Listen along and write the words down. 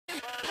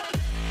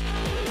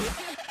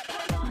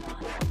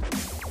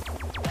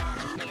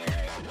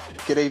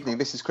Good evening.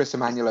 This is Chris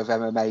Emmanuel of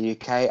MMA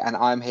UK, and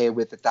I'm here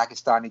with the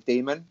Dagestani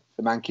Demon,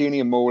 the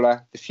Mancunian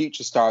Mauler, the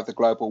future star of the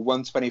global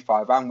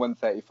 125 and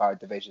 135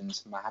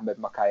 divisions,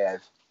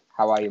 Mokaev.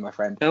 How are you, my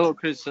friend? Hello,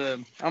 Chris.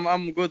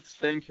 I'm good,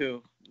 thank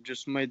you.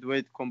 Just made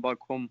weight, come back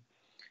home,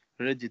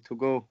 ready to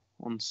go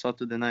on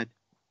Saturday night.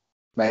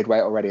 Made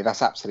weight already.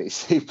 That's absolutely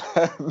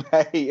super,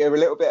 mate. You're a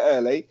little bit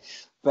early,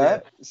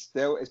 but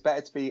still, it's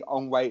better to be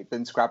on weight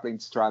than scrabbling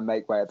to try and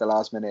make weight at the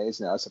last minute,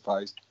 isn't it? I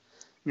suppose.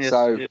 Yes,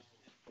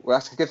 Well,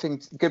 that's a good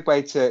thing. Good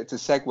way to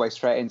segue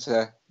straight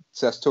into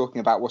us talking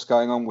about what's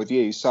going on with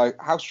you. So,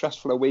 how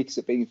stressful a week has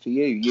it been for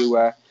you? You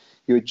were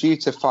due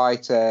to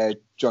fight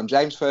John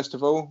James first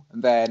of all,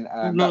 and then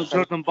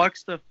Jordan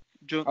Baxter.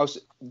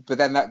 But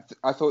then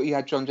I thought you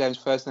had John James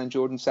first and then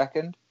Jordan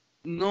second.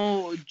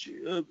 No,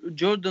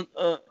 Jordan.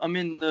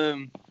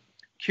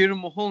 Ciaran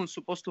Mulholland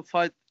supposed to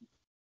fight,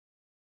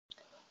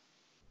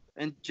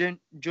 and John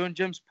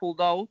James pulled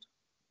out.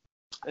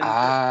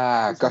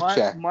 And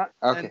gotcha.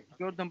 Okay. And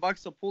Jordan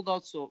Baxter pulled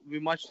out, so we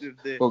matched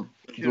with the. Well,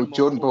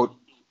 Jordan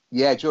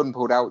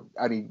pulled out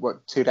only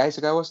 2 days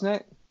ago, wasn't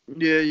it?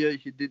 Yeah,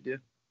 he did. Yeah.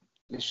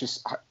 It's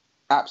just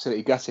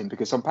absolutely gutting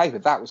because on paper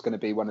that was going to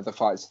be one of the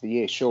fights of the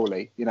year.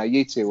 Surely,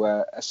 you two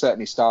are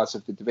certainly stars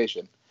of the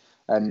division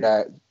and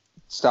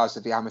stars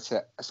of the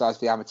amateur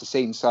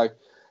scene. So,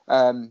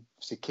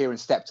 so Ciaran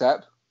stepped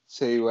up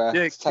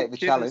to take the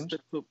challenge.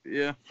 Up,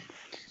 yeah,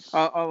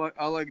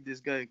 I like this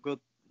guy.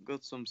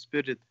 Got some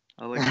spirit.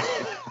 I like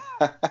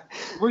it.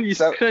 Well,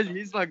 he's crazy.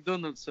 He's like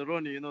Donald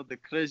Cerrone, the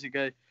crazy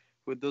guy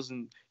who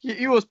doesn't.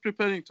 He was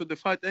preparing to the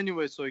fight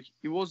anyway, so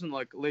he wasn't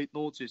like late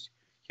notice.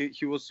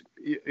 He was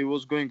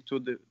going to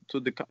the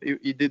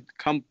he did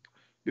camp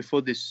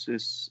before this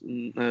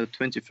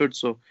 23rd,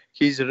 so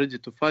he's ready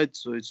to fight.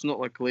 So it's not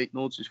like late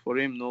notice for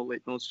him, no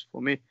late notice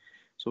for me.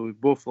 So we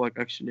both like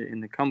actually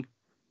in the camp.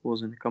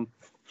 Was in the camp.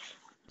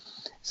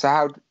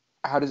 So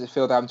how does it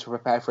feel having to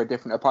prepare for a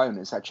different opponent?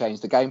 Has that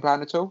changed the game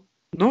plan at all?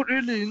 Not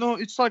really.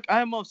 It's like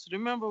IMMAFs.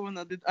 Remember when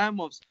I did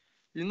IMMAFs?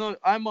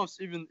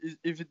 IMMAFs even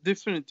if it's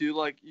different.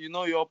 Your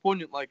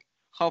opponent like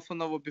half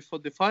an hour before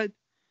the fight.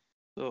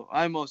 So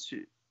IMMAFs,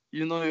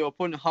 your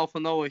opponent half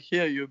an hour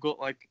here. You got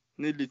like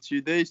nearly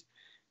 2 days.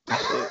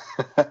 So,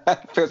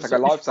 feels like a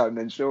lifetime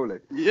then, surely.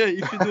 Yeah,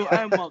 if you do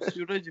IMMAFs,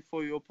 you're ready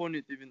for your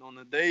opponent even on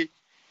a day.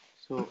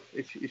 So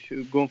if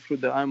you go through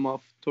the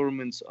IMMAF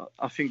tournaments,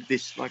 I think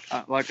this, like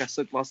I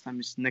said last time,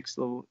 is next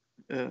level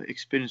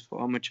experience for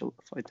amateur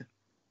fighter.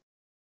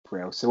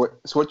 Real. So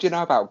what do you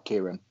know about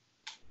Ciaran?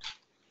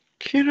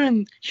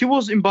 Ciaran, he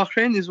was in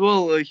Bahrain as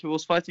well. He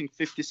was fighting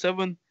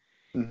 57.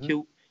 Mm-hmm.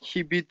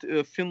 He beat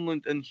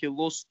Finland and he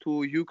lost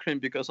to Ukraine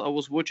because I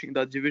was watching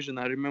that division.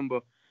 I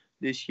remember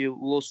this. He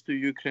lost to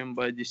Ukraine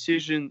by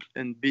decision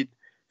and beat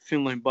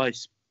Finland by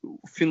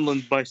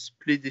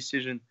split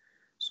decision.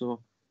 So.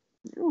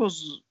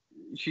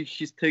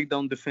 His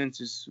takedown defense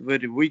is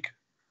very weak.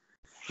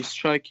 His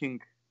striking,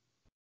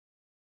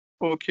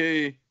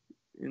 okay,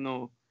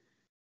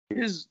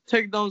 his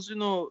takedowns,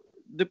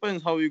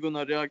 depends how you're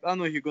gonna react. I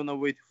know you're gonna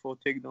wait for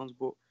takedowns,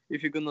 but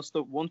if you're gonna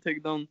stop one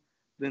takedown,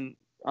 then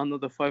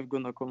another 5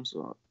 gonna come.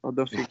 So I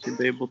don't think you'll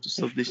be able to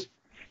stop this.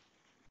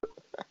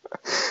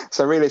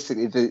 So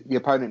realistically, the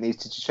opponent needs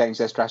to change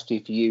their strategy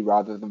for you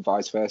rather than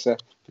vice versa,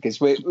 because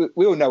we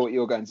all know what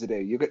you're going to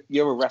do.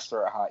 You're a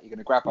wrestler at heart. You're going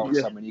to grab hold of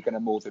someone. You're going to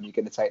maul them. You're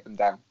going to take them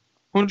down.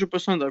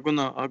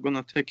 100%. I'm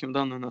gonna take him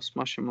down and I'll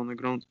smash him on the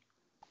ground.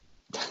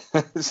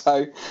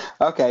 So,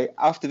 okay.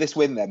 After this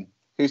win, then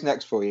who's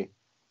next for you?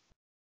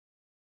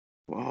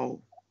 Wow.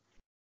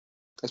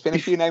 There's been a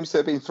few names that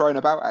have been thrown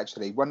about.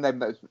 Actually, one name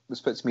that was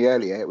put to me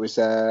earlier. It was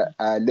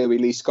Louis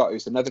Lee Scott,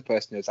 who's another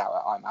person who's out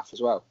at IMMAF as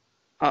well.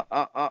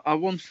 I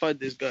won't fight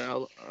this guy.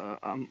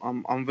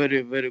 I'm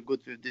very, very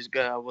good with this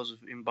guy. I was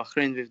in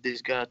Bahrain with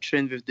this guy. I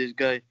trained with this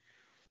guy.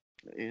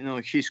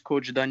 His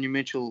coach Danny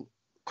Mitchell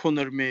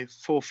cornered me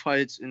 4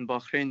 fights in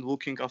Bahrain,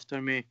 looking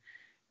after me.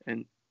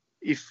 And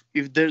if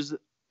he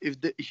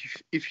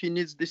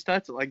needs this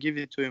title, I give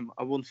it to him.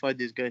 I won't fight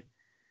this guy.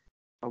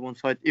 I won't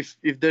fight. If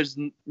there's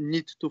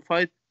need to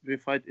fight, we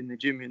fight in the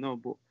gym,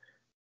 But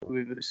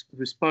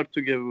we spar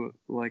together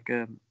like.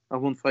 I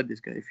won't fight this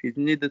guy. If he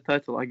need the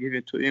title, I give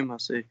it to him. I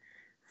say,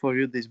 for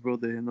you, this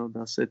brother,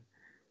 that's it.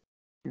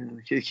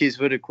 He's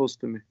very close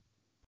to me.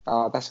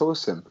 Oh, that's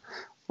awesome.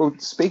 Well,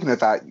 speaking of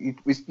that,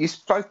 you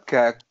spoke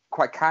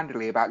quite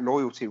candidly about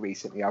loyalty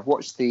recently. I've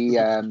watched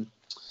the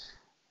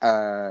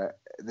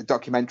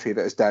documentary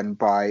that was done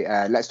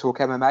by Let's Talk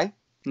MMA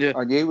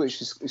on you,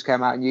 which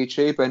came out on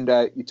YouTube, and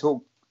you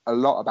talk a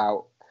lot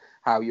about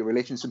how your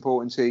religion's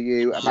important to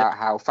you, about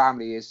how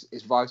family is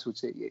vital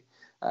to you.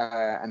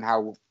 And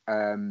how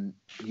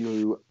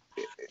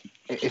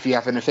if you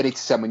have an affinity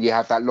to someone, you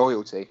have that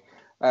loyalty.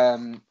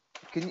 Do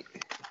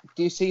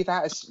you see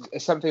that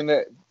as something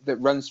that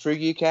runs through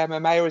UK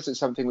MMA, or is it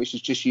something which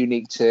is just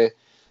unique to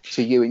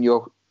you and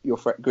your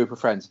group of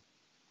friends?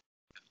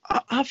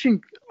 I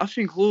think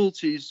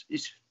loyalty is.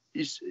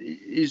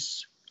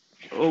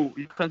 Oh,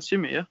 you can see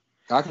me, yeah?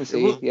 I can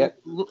see you. Yeah.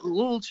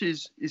 Loyalty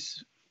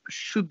is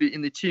should be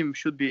in the team,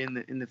 should be in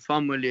the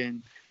family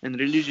and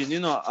religion. You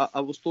know, I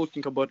was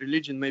talking about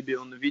religion maybe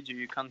on the video.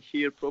 You can't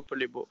hear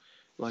properly, but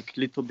like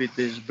little bit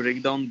there's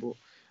breakdown. But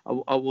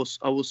I was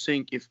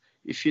saying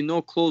if you're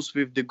not close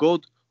with the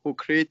God who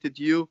created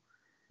you,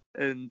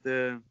 and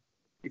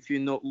if you're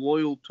not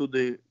loyal to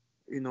the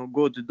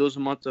God, it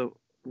doesn't matter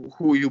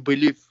who you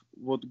believe,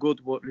 what God,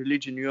 what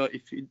religion you are.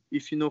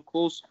 If you're not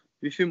close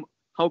with Him,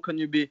 how can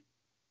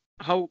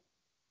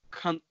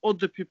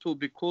other people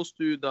be close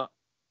to you?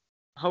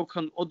 How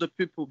can other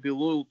people be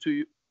loyal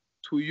to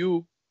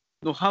you?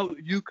 No, how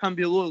you can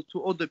be loyal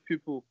to other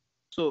people?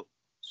 So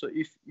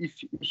if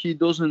he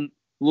doesn't,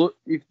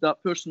 if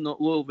that person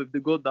not loyal with the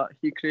God that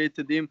He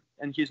created him,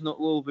 and he's not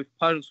loyal with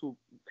parents who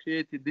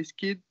created this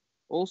kid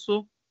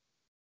also,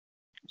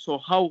 so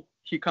how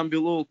he can be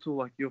loyal to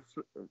like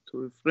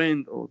to a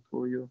friend or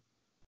to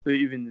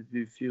even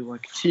if you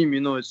like team?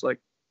 It's like,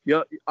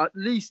 yeah, at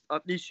least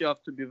you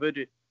have to be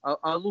very.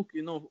 I look,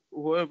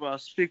 whoever I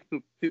speak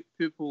to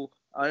people,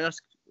 I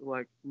ask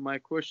like my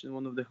question,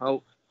 one of the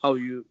how do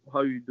you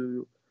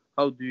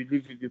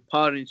live with your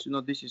parents?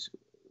 This is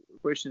a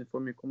question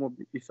for me come up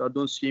if I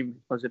don't see him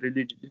as a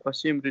religious. If I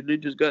see him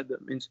religious guy,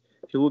 that means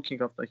he's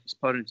looking after his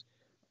parents.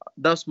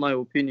 That's my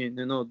opinion.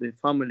 The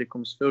family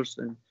comes first,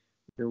 and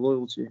the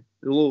loyalty.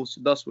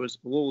 That's where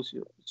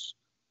loyalty is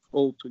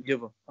all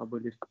together, I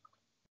believe.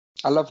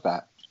 I love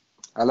that,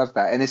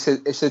 and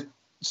it's a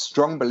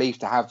strong belief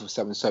to have with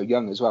someone so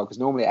young as well, because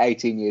normally at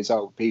 18 years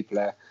old, people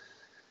are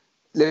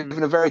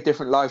living a very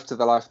different life to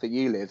the life that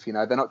you live.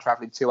 They're not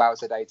travelling 2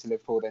 hours a day to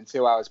Liverpool, then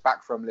 2 hours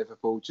back from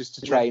Liverpool just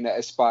to train at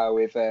Aspire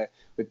with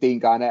Dean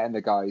Garnett and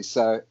the guys.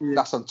 So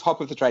that's on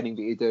top of the training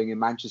that you're doing in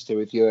Manchester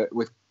with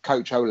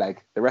Coach Oleg,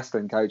 the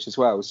wrestling coach as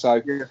well.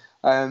 So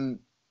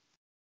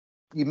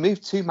you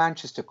moved to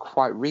Manchester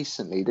quite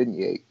recently, didn't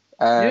you?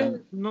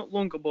 Not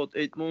long, about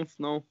 8 months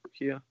now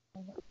here.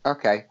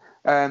 Okay.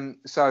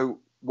 So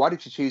why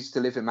did you choose to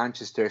live in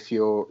Manchester if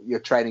you're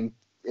training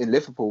in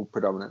Liverpool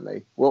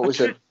predominantly? What was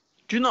it?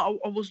 Do you know,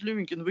 I was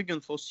living in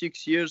Wigan for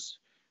 6 years,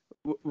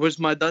 whereas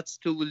my dad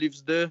still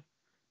lives there,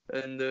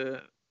 and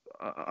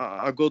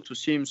I go to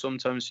see him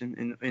sometimes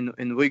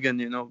in Wigan,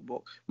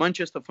 But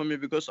Manchester for me,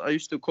 because I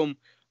used to go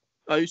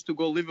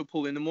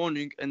Liverpool in the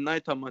morning, and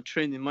nighttime I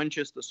train in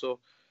Manchester.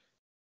 So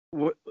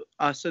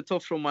I set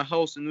off from my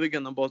house in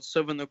Wigan about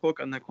 7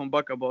 o'clock, and I come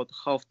back about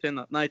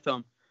 10:30 at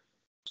nighttime.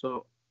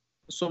 So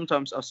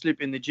sometimes I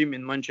sleep in the gym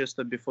in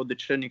Manchester before the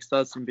training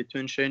starts, in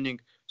between training.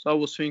 So I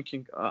was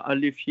thinking, I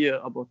live here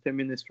about 10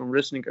 minutes from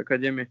wrestling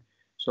academy.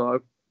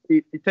 So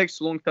it takes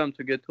a long time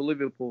to get to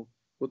Liverpool.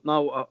 But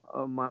now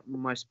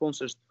my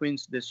sponsors,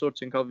 Twins, they're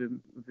sorting out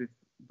with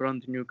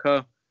brand new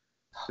car.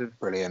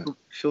 Brilliant.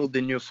 Fill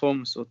the new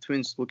form. So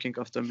Twins looking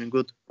after me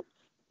good.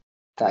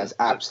 That is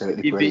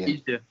absolutely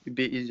brilliant. It'd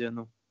be easier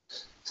now.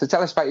 So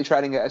tell us about your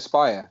training at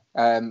Aspire.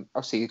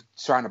 Obviously, you're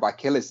surrounded by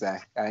killers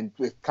there, and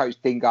with Coach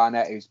Dean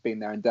Garnett, who's been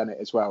there and done it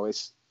as well.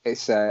 It's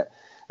a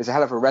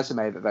hell of a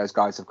resume that those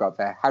guys have got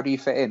there. How do you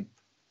fit in?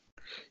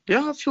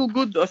 Yeah, I feel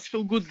good.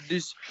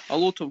 There's a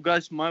lot of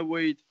guys my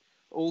weight.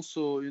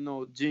 Also,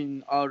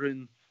 Dean,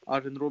 Aaron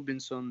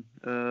Robinson,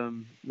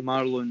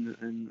 Marlon,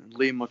 and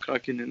Lee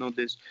McCracken.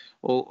 There's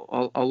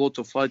a lot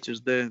of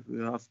fighters there.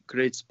 We have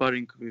great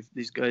sparring with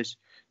these guys.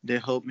 They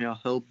help me, I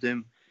help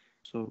them.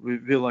 So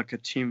we're like a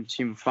team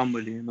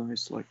family.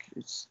 It's like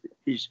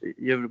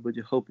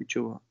everybody help each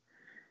other.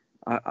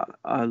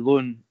 I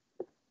learn,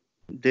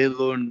 they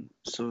learn,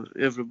 so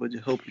everybody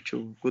help each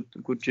other.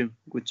 Good gym,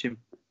 good team.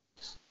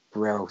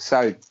 Real.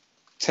 So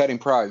turning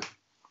pro,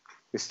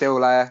 we're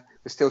still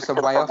some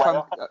way off.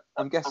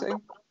 I'm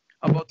guessing.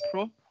 About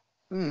pro?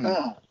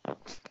 I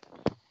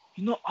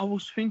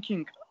was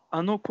thinking.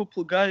 I know a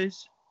couple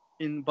guys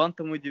in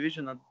bantamweight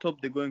division at the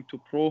top. They're going to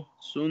pro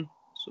soon.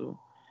 So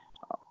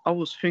I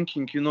was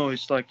thinking,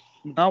 it's like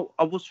now.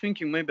 I was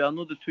thinking maybe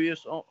another 2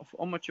 years.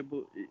 How much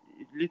about a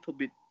little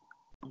bit?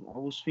 I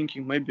was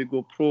thinking maybe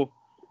go pro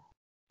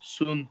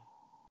soon,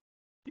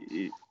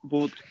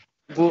 but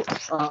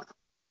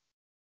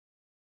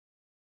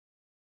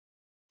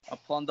I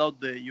planned out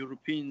the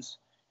European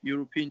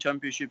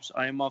Championships,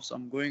 IMMAFs.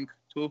 I'm going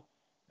to,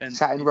 and is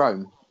that in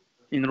Rome?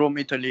 In Rome,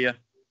 Italy, yeah.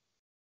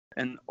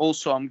 And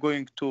also I'm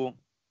going to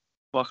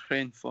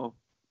Bahrain for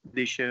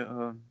this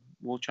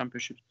World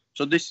Championships.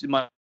 So this is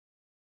my.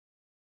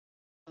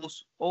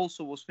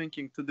 Also was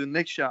thinking to the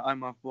next year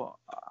IMMAF, but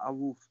I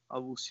will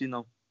see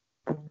now.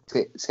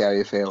 See how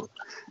you feel.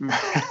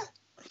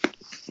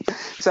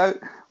 So,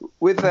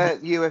 with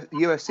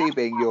UFC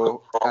being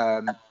your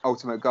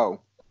ultimate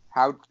goal,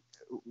 how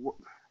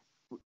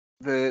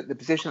the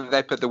position that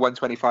they put the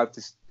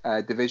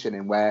 125 division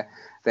in, where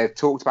they've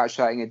talked about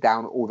shutting it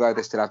down, although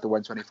they still have the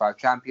 125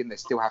 champion, they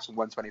still have some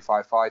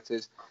 125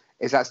 fighters.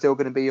 Is that still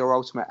going to be your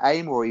ultimate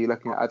aim, or are you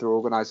looking at other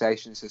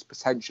organisations as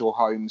potential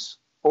homes,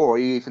 or are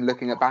you even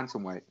looking at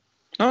bantamweight?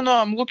 No,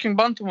 I'm looking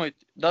bantamweight.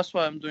 That's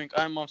why I'm doing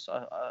IMMAFs.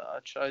 I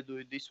try to do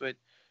it this way.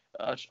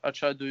 I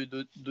try to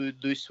do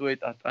this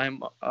weight at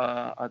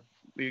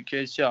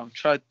UKC. I'm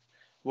trying to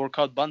work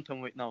out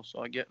bantamweight now, so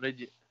I get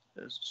ready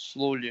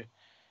slowly.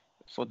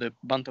 for the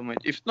bantamweight.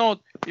 If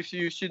not, if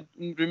you should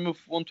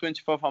remove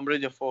 125, I'm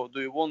ready for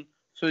do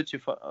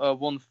 135,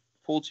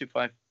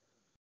 145.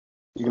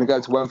 You're going to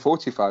go to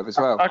 145 as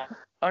well.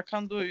 I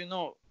can do,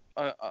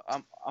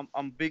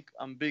 I'm big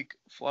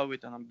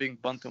flyweight and I'm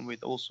big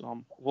bantamweight also.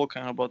 I'm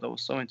walking about over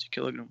 70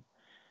 kilogram.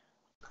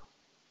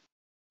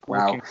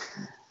 Wow.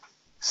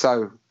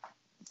 So,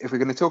 if we're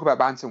going to talk about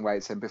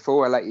bantamweights, and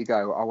before I let you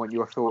go, I want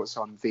your thoughts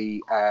on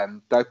the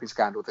doping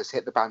scandal that's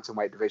hit the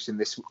bantamweight division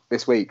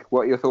this week.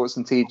 What are your thoughts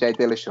on TJ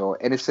Dillashaw?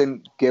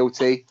 Innocent,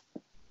 guilty?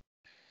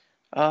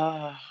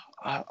 I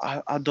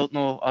don't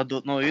know.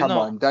 Come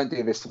on, don't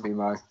do this to me,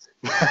 Mo.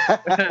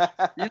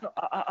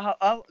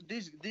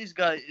 This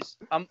guy is.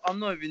 I'm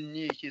not even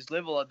near his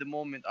level at the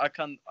moment. I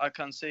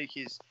can say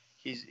he's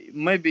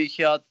maybe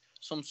he had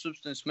some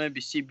substance, maybe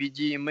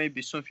CBD,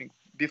 maybe something.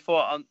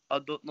 Before I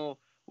don't know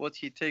what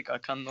he take. I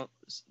cannot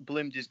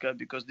blame this guy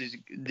because this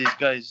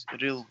guy is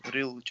real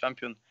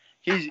champion.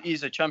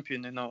 He's a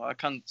champion. I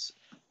can't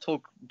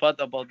talk bad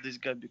about this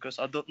guy because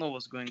I don't know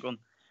what's going on.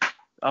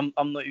 I'm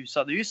not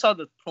USADA.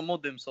 USADA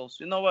promote themselves.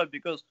 You know why?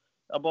 Because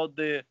about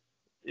the,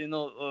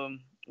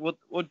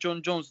 what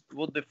John Jones,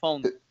 what they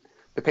found.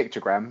 The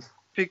pictograms.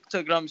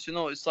 Pictograms,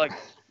 it's like,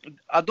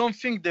 I don't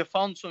think they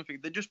found something.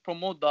 They just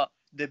promote that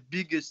the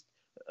biggest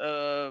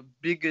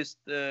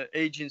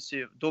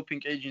agency,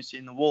 doping agency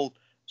in the world.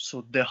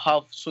 So they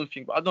have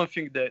something. But I don't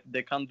think that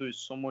they can do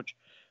so much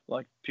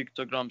like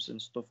pictograms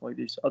and stuff like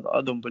this.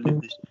 I don't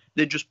believe this.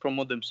 They just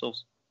promote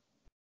themselves.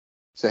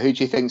 So who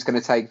do you think is going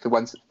to take the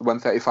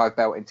 135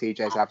 belt in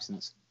TJ's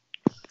absence?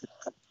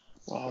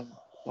 Wow.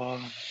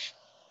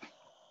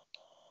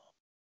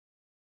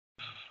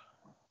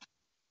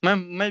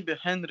 Maybe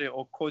Henry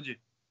or Cody.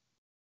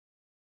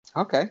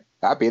 Okay,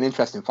 that'd be an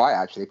interesting fight,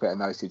 actually, putting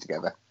those two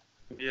together.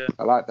 Yeah.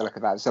 I like the look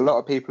of that. There's a lot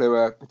of people who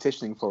are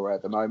petitioning for it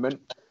at the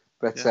moment.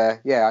 But,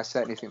 I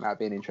certainly think that'd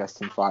be an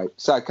interesting fight.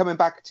 So coming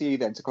back to you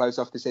then to close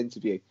off this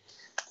interview.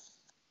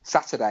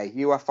 Saturday,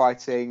 you are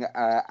fighting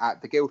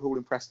at the Guildhall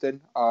in Preston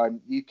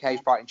on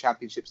UK Fighting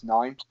Championships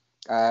 9.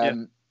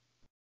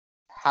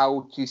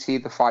 How do you see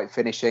the fight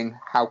finishing?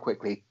 How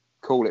quickly?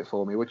 Call it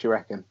for me. What do you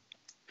reckon?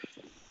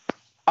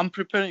 I'm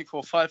preparing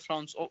for 5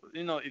 rounds.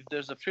 If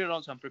there's a 3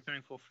 rounds, I'm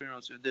preparing for 3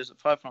 rounds. If there's a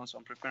 5 rounds,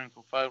 I'm preparing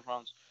for 5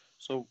 rounds.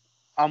 So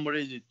I'm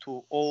ready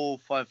to all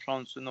 5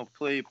 rounds.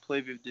 Play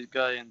with this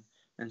guy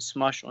and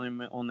smash on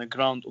him on the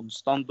ground, on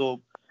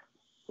stand-up.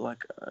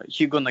 Like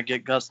he gonna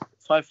get gassed.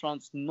 5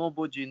 rounds.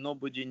 Nobody in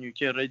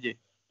UK ready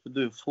to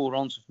do 4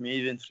 rounds with me,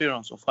 even 3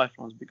 rounds or 5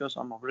 rounds, because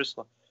I'm a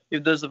wrestler.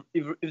 If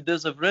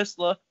there's a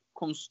wrestler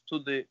comes to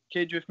the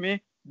cage with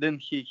me, then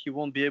he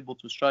won't be able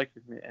to strike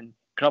with me and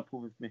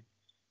grapple with me.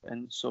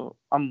 And so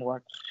I'm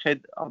like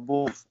head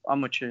above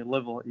amateur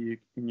level in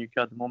UK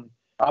at the moment.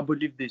 I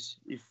believe this.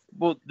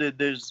 But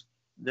there's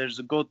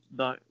a God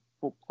that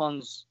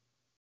plans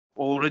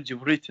already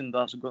written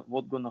that's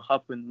what's gonna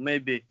happen.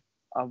 Maybe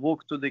I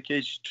walk to the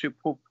cage, trip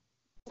up,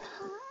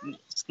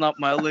 snap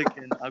my leg,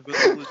 and I go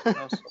to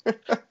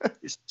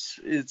lose.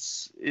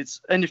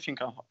 It's anything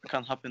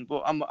can happen.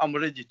 But I'm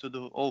ready to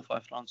do all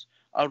 5 rounds.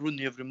 I run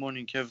every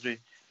morning, every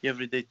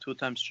day, 2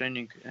 times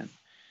training, and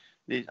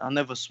I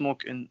never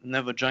smoke and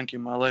never drank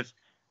in my life.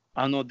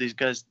 I know these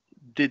guys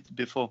did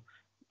before.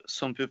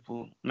 Some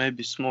people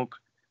maybe smoke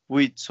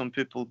weed. Some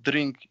people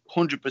drink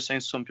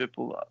 100%. Some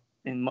people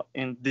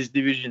in this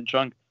division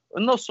drank.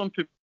 Not some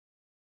people.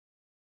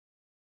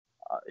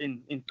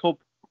 In top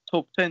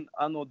 10,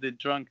 I know they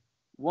drank.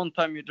 One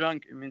time you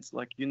drank, it means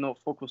like you're not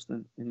focused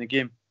in the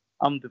game.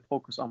 I'm the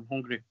focus. I'm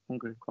hungry,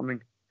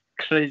 coming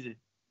crazy.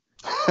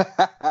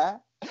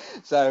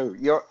 So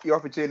your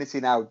opportunity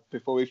now,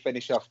 before we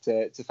finish off,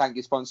 to thank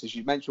your sponsors.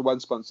 You mentioned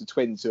one sponsor,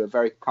 Twins, who are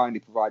very kindly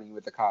providing you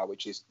with the car,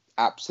 which is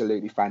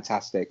absolutely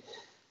fantastic.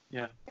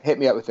 Yeah. Hit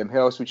me up with them. Who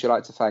else would you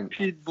like to thank?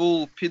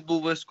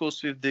 Pitbull West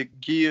Coast with the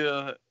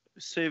gear,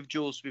 Safe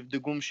Jaws with the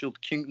Gum Shield,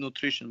 King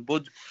Nutrition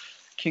with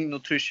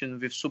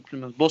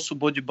supplements, Bosu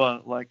Body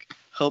Bar, like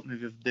help me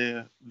with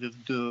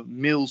the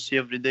meals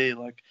every day,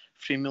 like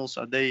 3 meals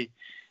a day.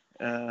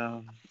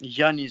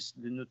 Yanis,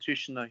 the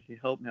nutritioner, he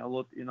helped me a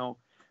lot.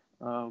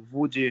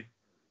 Woody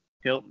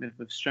helped me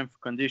with strength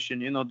and condition.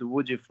 The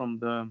Woody from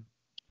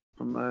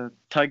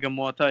Tiger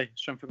Muay Thai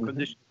strength and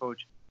condition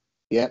coach.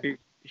 Yeah.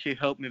 He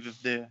helped me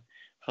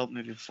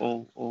with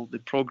all the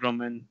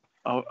program, and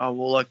I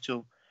would like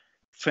to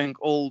thank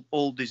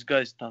all these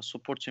guys that are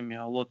supporting me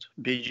a lot.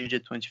 BJJ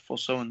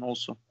 24/7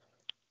 also.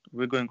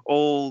 We're going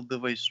all the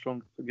way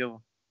strong together.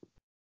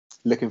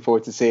 Looking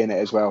forward to seeing it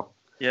as well.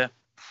 Yeah.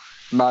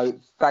 Mo,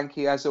 thank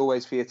you as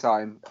always for your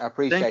time. I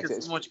appreciate it. Thank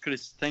you so much,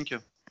 Chris. Thank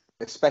you.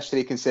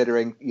 Especially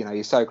considering,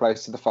 you're so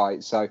close to the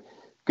fight. So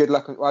good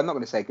luck. Well, I'm not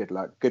going to say good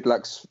luck. Good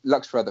luck's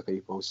for other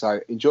people. So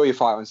enjoy your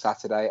fight on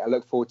Saturday. I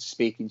look forward to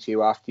speaking to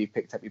you after you've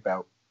picked up your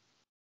belt.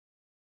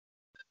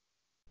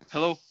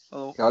 Hello.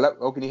 Oh,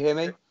 can you hear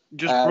me?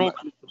 Just broke.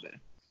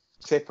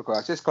 Typical. I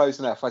was just close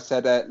enough. I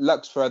said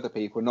luck's for other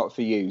people, not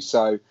for you.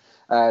 So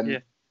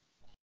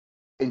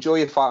enjoy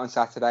your fight on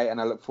Saturday, and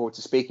I look forward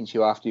to speaking to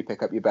you after you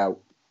pick up your belt.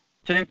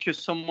 Thank you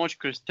so much,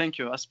 Chris. Thank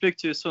you. I'll speak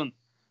to you soon.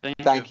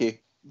 Thank you.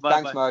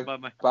 Bye Thanks, bye. Mo. Bye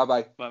bye. Bye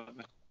bye. Bye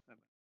bye.